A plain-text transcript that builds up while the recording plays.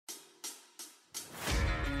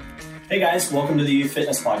Hey guys, welcome to the Youth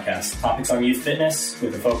Fitness Podcast. Topics on youth fitness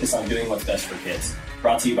with a focus on doing what's best for kids.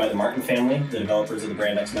 Brought to you by the Martin family, the developers of the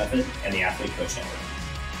Brand X Method, and the Athlete Coach Network.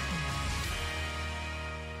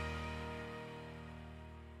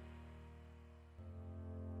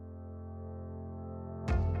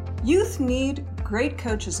 Youth need great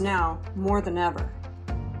coaches now more than ever.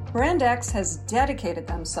 Brand X has dedicated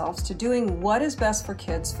themselves to doing what is best for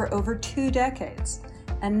kids for over 2 decades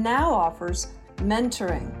and now offers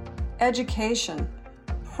mentoring, education,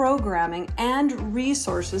 programming, and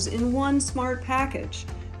resources in one smart package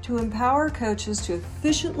to empower coaches to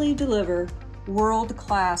efficiently deliver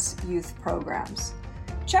world-class youth programs.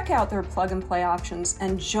 Check out their plug-and-play options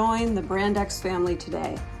and join the Brand X family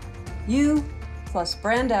today. You plus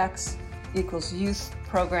Brand X equals youth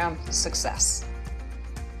program success.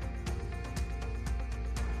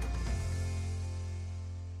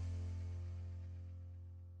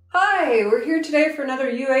 Hi, we're here today for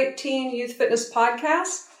another U18 Youth Fitness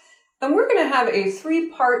Podcast, and we're going to have a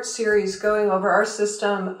 3-part series going over our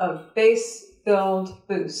system of base, build,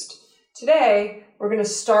 boost. Today, we're going to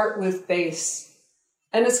start with base,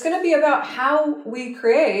 and it's going to be about how we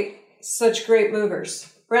create such great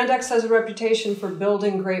movers. Brand X has a reputation for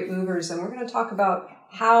building great movers, and we're going to talk about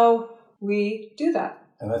how we do that.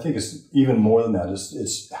 And I think it's even more than that.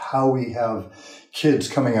 It's how we have kids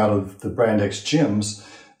coming out of the Brand X gyms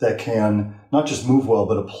that can not just move well,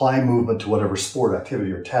 but apply movement to whatever sport,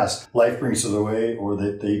 activity, or task life brings their way or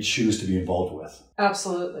that they choose to be involved with.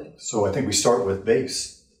 Absolutely. So I think we start with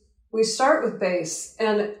base. We start with base,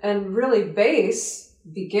 and really base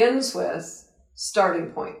begins with starting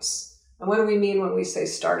points. And what do we mean when we say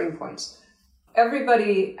starting points?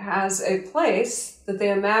 Everybody has a place that they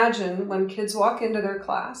imagine when kids walk into their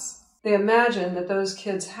class. They imagine that those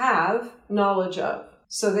kids have knowledge of.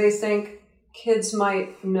 So they think kids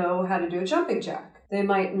might know how to do a jumping jack. They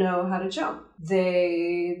might know how to jump.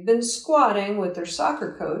 They've been squatting with their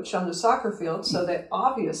soccer coach on the soccer field, so they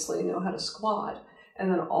obviously know how to squat.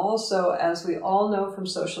 And then also, as we all know from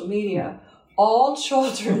social media, all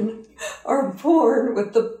children are born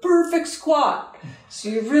with the perfect squat. So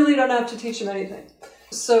you really don't have to teach them anything.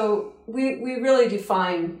 So we really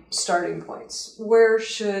define starting points. Where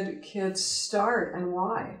should kids start and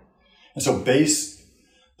why? And so base,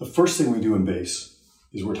 the first thing we do in base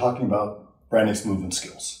is we're talking about Brand X movement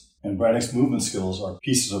skills. And Brand X movement skills are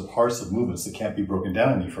pieces or parts of movements that can't be broken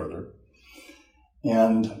down any further.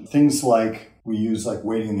 And things like we use like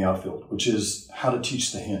weighting in the outfield, which is how to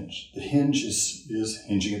teach the hinge. The hinge is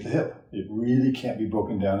hinging at the hip. It really can't be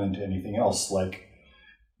broken down into anything else. Like,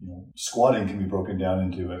 squatting can be broken down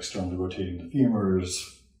into externally rotating the femurs.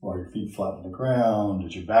 Are your feet flat on the ground?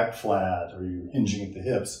 Is your back flat? Are you hinging at the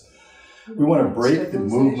hips? We want to break the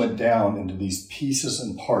movement down into these pieces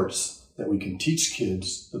and parts that we can teach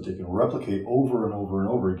kids that they can replicate over and over and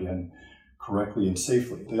over again correctly and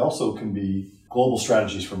safely. They also can be global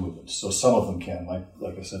strategies for movements. So some of them can,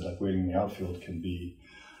 like I said, like weighting in the outfield can be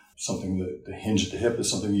something that the hinge at the hip is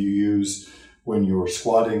something you use when you're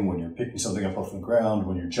squatting, when you're picking something up off the ground,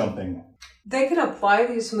 when you're jumping. They can apply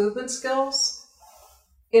these movement skills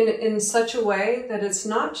in such a way that it's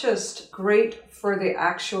not just great for the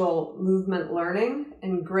actual movement learning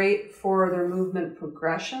and great for their movement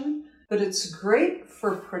progression, but it's great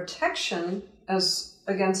for protection as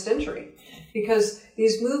against injury, because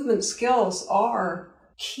these movement skills are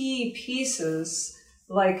key pieces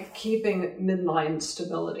like keeping midline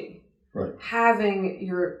stability. Right. Having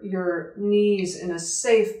your knees in a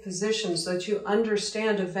safe position so that you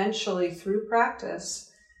understand eventually through practice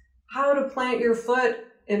how to plant your foot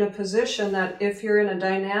in a position that if you're in a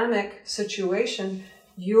dynamic situation,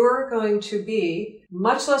 you're going to be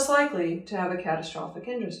much less likely to have a catastrophic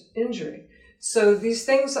injury. So these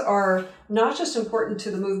things are not just important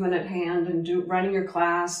to the movement at hand and running your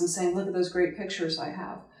class and saying, look at those great pictures I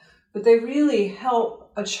have, but they really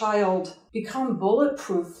help a child become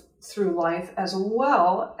bulletproof through life as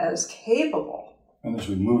well as capable. And as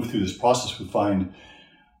we move through this process, we find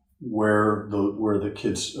where the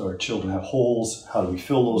kids or children have holes, how do we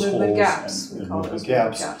fill those movement holes gaps. and movement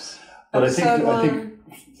gaps. But Episode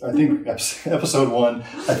I think episode 1,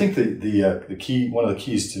 I think the key, one of the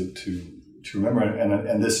keys to remember,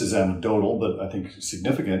 and this is anecdotal, but I think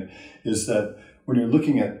significant, is that when you're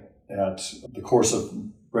looking at the course of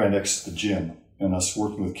Brand X, the gym, and us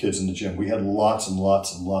working with kids in the gym, we had lots and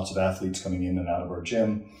lots and lots of athletes coming in and out of our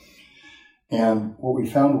gym. And what we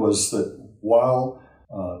found was that while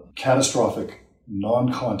catastrophic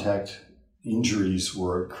non-contact injuries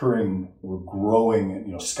were occurring, were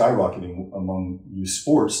growing, skyrocketing among youth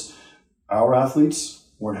sports, our athletes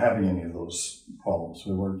weren't having any of those problems.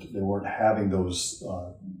 They weren't having those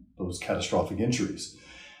those catastrophic injuries.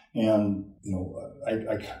 And,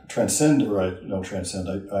 I transcend, or I don't transcend,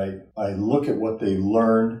 I look at what they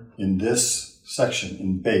learn in this section,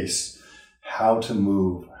 in base, how to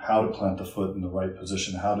move, how to plant the foot in the right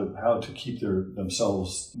position, how to keep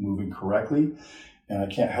themselves moving correctly. And I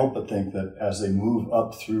can't help but think that as they move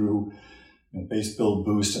up through base, build,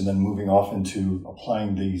 boost, and then moving off into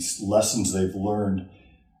applying these lessons they've learned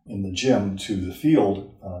in the gym to the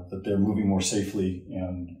field, that they're moving more safely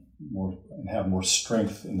and have more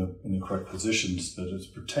strength in the correct positions, that it's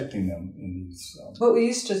protecting them in these. What we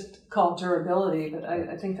used to call durability, but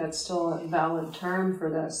I think that's still a valid term for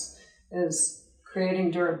this, is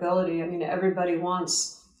creating durability. I mean, everybody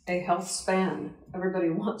wants a health span. Everybody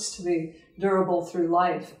wants to be durable through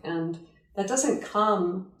life, and that doesn't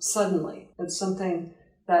come suddenly. It's something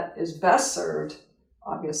that is best served,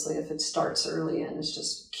 obviously, if it starts early and is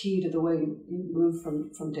just key to the way you move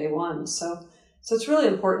from day one. So it's really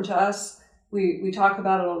important to us. We talk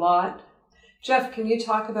about it a lot. Jeff, can you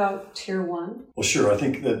talk about Tier 1? Well, sure. I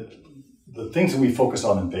think that the things that we focus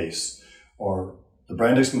on in base are the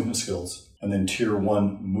Brand X movement skills and then Tier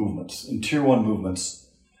 1 movements. And Tier 1 movements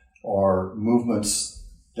are movements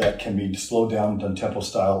that can be slowed down, done tempo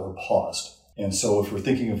style, or paused. And so if we're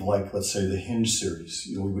thinking of, like, let's say the hinge series,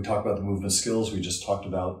 we would talk about the movement skills. We just talked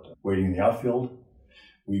about waiting in the outfield.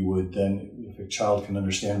 We would then, if a child can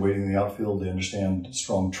understand waiting in the outfield, they understand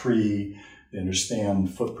strong tree, they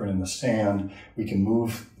understand footprint in the sand, we can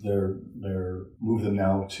move them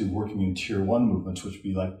now to working in Tier 1 movements, which would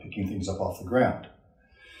be like picking things up off the ground.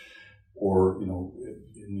 Or, in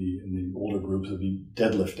the older groups, it would be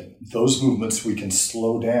deadlifting. Those movements we can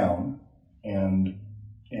slow down and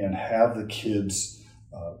have the kids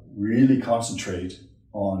really concentrate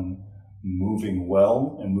on moving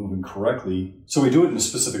well and moving correctly. So we do it in a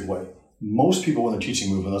specific way. Most people, when they're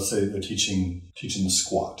teaching movement, let's say they're teaching the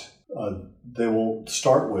squat, they will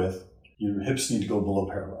start with your hips need to go below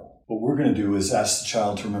parallel. What we're going to do is ask the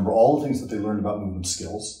child to remember all the things that they learned about movement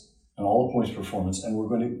skills and all the points of performance, and we're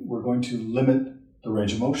going to limit the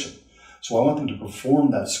range of motion. So I want them to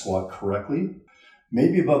perform that squat correctly,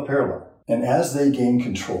 maybe above parallel. And as they gain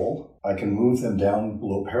control, I can move them down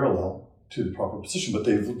below parallel to the proper position. But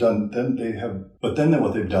then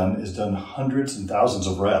what they've done is done hundreds and thousands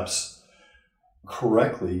of reps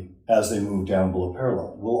correctly as they move down below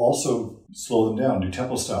parallel. We'll also slow them down, do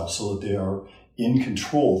tempo style, so that they are in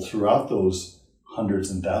control throughout those hundreds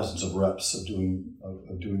and thousands of reps of doing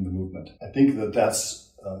the movement. I think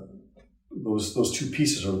that's those two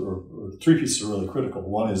pieces or three pieces are really critical.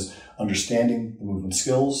 One is understanding the movement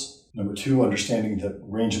skills. Number two, understanding that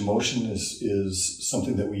range of motion is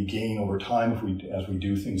something that we gain over time as we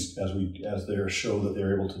do things, as they show that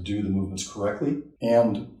they're able to do the movements correctly.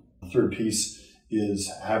 And the third piece is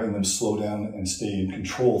having them slow down and stay in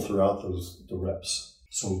control throughout the reps.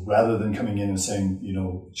 So rather than coming in and saying,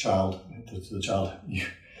 to the child,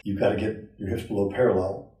 you've got to get your hips below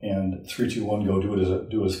parallel and 3, 2, 1, go,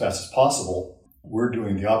 do it as fast as possible. We're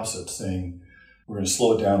doing the opposite, saying we're going to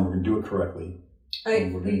slow it down, we're going to do it correctly.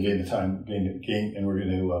 And we're going to gain the time, and we're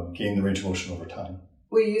going to gain the range of motion over time.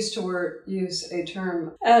 We used to use a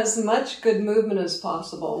term, as much good movement as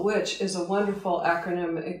possible, which is a wonderful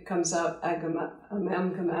acronym. It comes out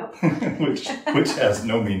AMGAMAP. which has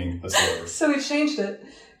no meaning whatsoever. So we changed it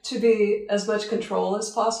to be as much control as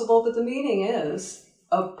possible, but the meaning is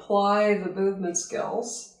apply the movement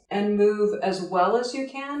skills and move as well as you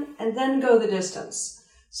can, and then go the distance.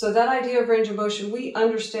 So that idea of range of motion, we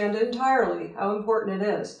understand entirely how important it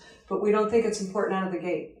is, but we don't think it's important out of the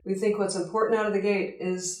gate. We think what's important out of the gate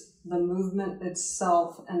is the movement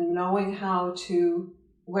itself and knowing how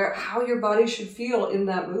your body should feel in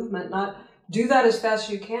that movement, not do that as fast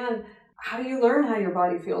as you can. How do you learn how your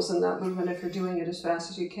body feels in that movement if you're doing it as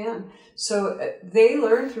fast as you can? So they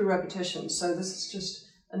learn through repetition. So this is just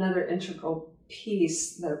another integral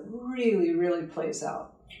piece that really, really plays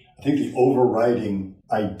out. I think the overriding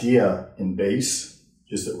idea in base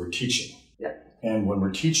is that we're teaching. Yeah. And when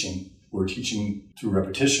we're teaching through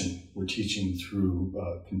repetition. We're teaching through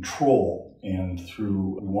control and we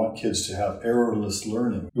want kids to have errorless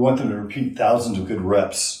learning. We want them to repeat thousands of good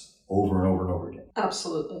reps over and over and over again.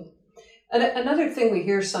 Absolutely. And another thing we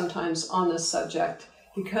hear sometimes on this subject,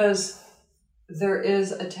 because there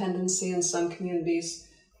is a tendency in some communities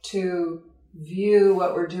to view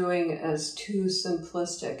what we're doing as too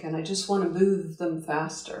simplistic, and I just want to move them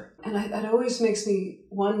faster. And that always makes me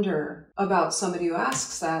wonder about somebody who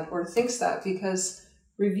asks that or thinks that, because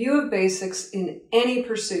review of basics in any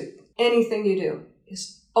pursuit, anything you do,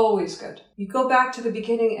 is always good. You go back to the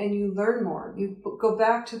beginning and you learn more. You go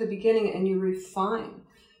back to the beginning and you refine.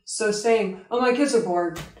 So saying, oh, my kids are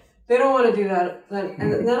bored, they don't want to do that.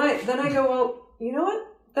 Then I go, well, you know what?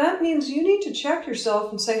 That means you need to check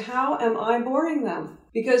yourself and say, how am I boring them?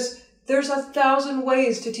 Because there's 1,000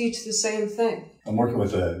 ways to teach the same thing. I'm working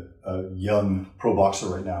with a young pro boxer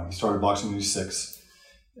right now. He started boxing when he was 6.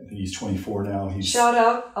 I think he's 24 now. Shout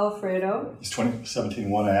out, Alfredo. He's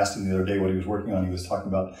 17-1. I asked him the other day what he was working on. He was talking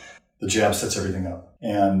about the jab sets everything up.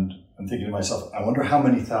 And I'm thinking to myself, I wonder how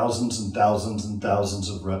many thousands and thousands and thousands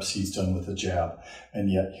of reps he's done with the jab. And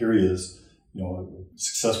yet here he is, a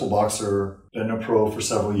successful boxer, been a pro for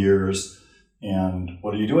several years. And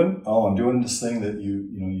what are you doing? Oh, I'm doing this thing that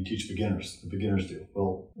you teach beginners. The beginners do.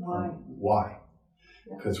 Well, why?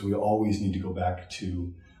 Because we always need to go back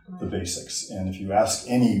to the basics. And if you ask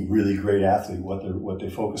any really great athlete what they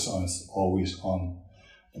focus on, is always on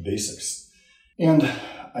the basics. And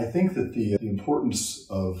I think that the importance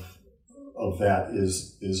of that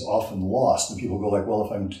is often lost. And people go like,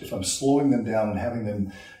 well, if I'm slowing them down and having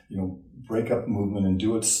them, break up movement and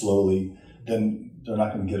do it slowly, then they're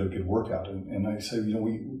not going to get a good workout. And I say,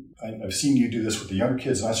 I've seen you do this with the younger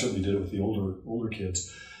kids, and I certainly did it with the older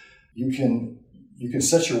kids. You can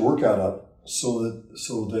set your workout up so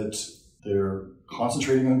that they're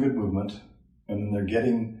concentrating on good movement, and then they're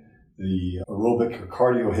getting the aerobic or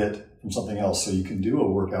cardio hit from something else. So you can do a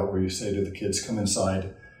workout where you say to the kids, come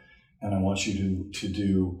inside, and I want you to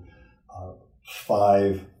do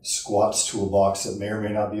 5 squats to a box that may or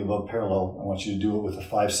may not be above parallel. I want you to do it with a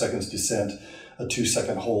 5 seconds descent, a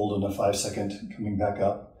 2-second hold, and a 5-second coming back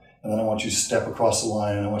up. And then I want you to step across the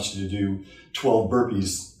line, and I want you to do 12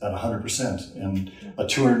 burpees at 100% and a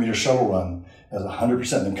 200-meter shuttle run at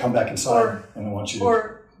 100%, and then come back inside. And I want you to...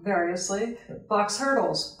 Or variously, box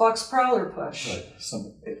hurdles, box prowler push. Right.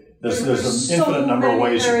 There's an infinite number of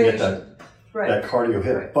ways you can get that cardio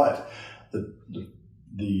hit. Right. But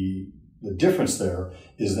the difference there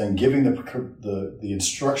is then giving the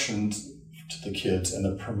instructions to the kids and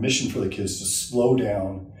the permission for the kids to slow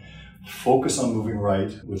down, focus on moving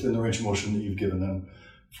right within the range of motion that you've given them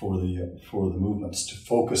for the movements, to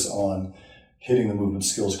focus on hitting the movement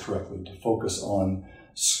skills correctly, to focus on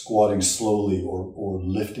squatting slowly or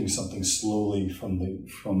lifting something slowly from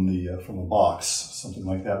a box, something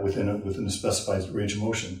like that within a specified range of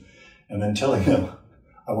motion, and then telling them,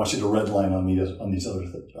 I want you to redline on these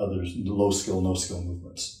others, low skill, no skill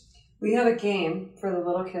movements. We have a game for the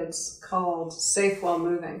little kids called Safe While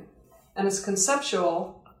Moving, and it's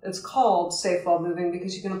conceptual. It's called Safe While Moving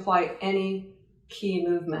because you can apply any key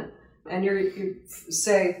movement. And you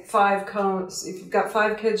say 5 cones. If you've got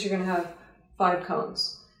 5 kids, you're going to have 5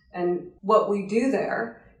 cones. And what we do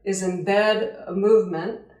there is embed a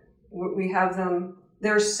movement. We have them,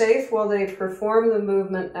 they're safe while they perform the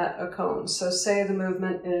movement at a cone. So say the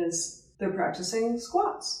movement is, they're practicing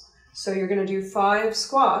squats. So you're going to do 5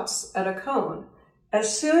 squats at a cone.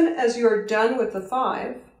 As soon as you're done with the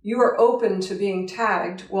 5, you are open to being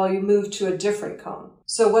tagged while you move to a different cone.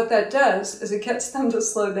 So what that does is it gets them to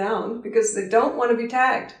slow down because they don't want to be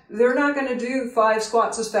tagged. They're not going to do 5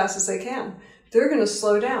 squats as fast as they can. They're going to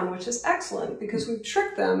slow down, which is excellent because we've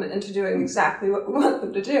tricked them into doing exactly what we want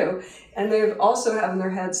them to do. And they also have in their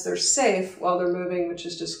heads they're safe while they're moving, which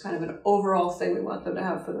is just kind of an overall thing we want them to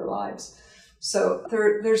have for their lives. So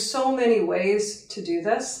there's so many ways to do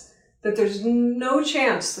this that there's no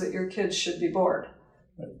chance that your kids should be bored.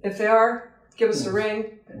 If they are, give us a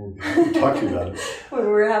ring. We'll talk to you about it.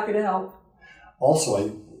 We're happy to help.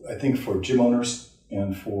 Also, I think for gym owners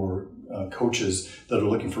and for coaches that are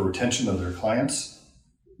looking for retention of their clients,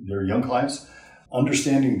 their young clients,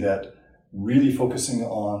 understanding that really focusing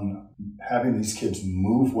on having these kids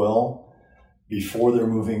move well before they're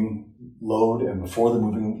moving load and before they're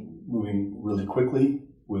moving really quickly,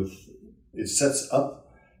 it sets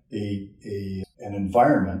up an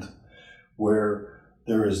environment where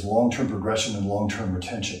there is long-term progression and long-term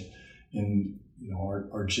retention. In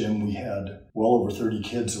our gym, we had well over 30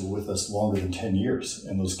 kids who were with us longer than 10 years.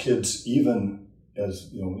 And those kids, even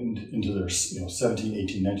as into their 17,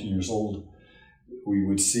 18, 19 years old, we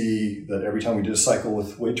would see that every time we did a cycle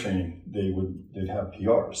with weight training, they'd have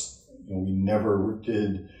PRs. We never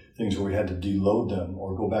did things where we had to deload them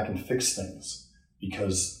or go back and fix things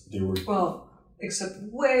because they were... Well, except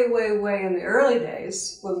way, way, way in the early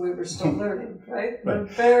days when we were still learning, right? Right.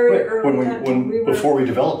 Very early. Before we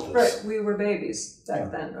developed this. Right, we were babies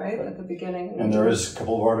back then, right? At the beginning. And there is a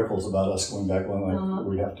couple of articles about us going back when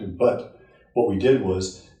we have to. But what we did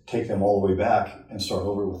was take them all the way back and start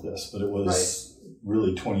over with this. But it was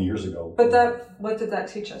really 20 years ago. But what did that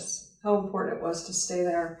teach us? How important it was to stay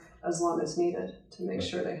there as long as needed to make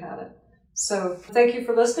sure they had it. So thank you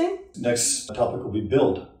for listening. Next topic will be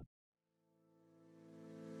build.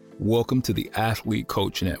 Welcome to the Athlete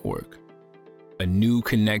Coach Network, a new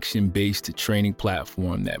connection-based training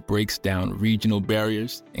platform that breaks down regional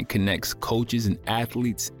barriers and connects coaches and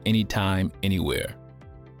athletes anytime, anywhere.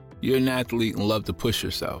 You're an athlete and love to push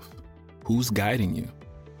yourself. Who's guiding you?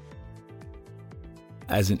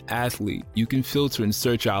 As an athlete, you can filter and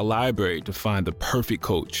search our library to find the perfect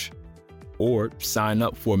coach, or sign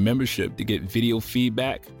up for a membership to get video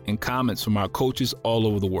feedback and comments from our coaches all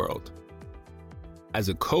over the world. As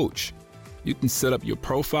a coach, you can set up your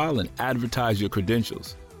profile and advertise your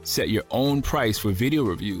credentials, set your own price for video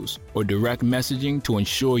reviews or direct messaging to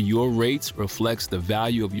ensure your rates reflects the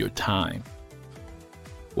value of your time.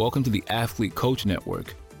 Welcome to the Athlete Coach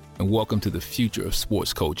Network, and welcome to the future of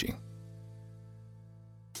sports coaching.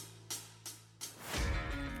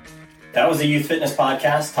 That was the Youth Fitness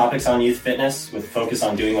Podcast, topics on youth fitness with a focus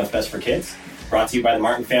on doing what's best for kids. Brought to you by the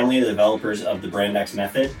Martin family, the developers of the Brand X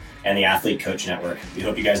Method and the Athlete Coach Network. We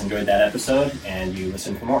hope you guys enjoyed that episode and you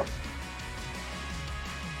listen for more.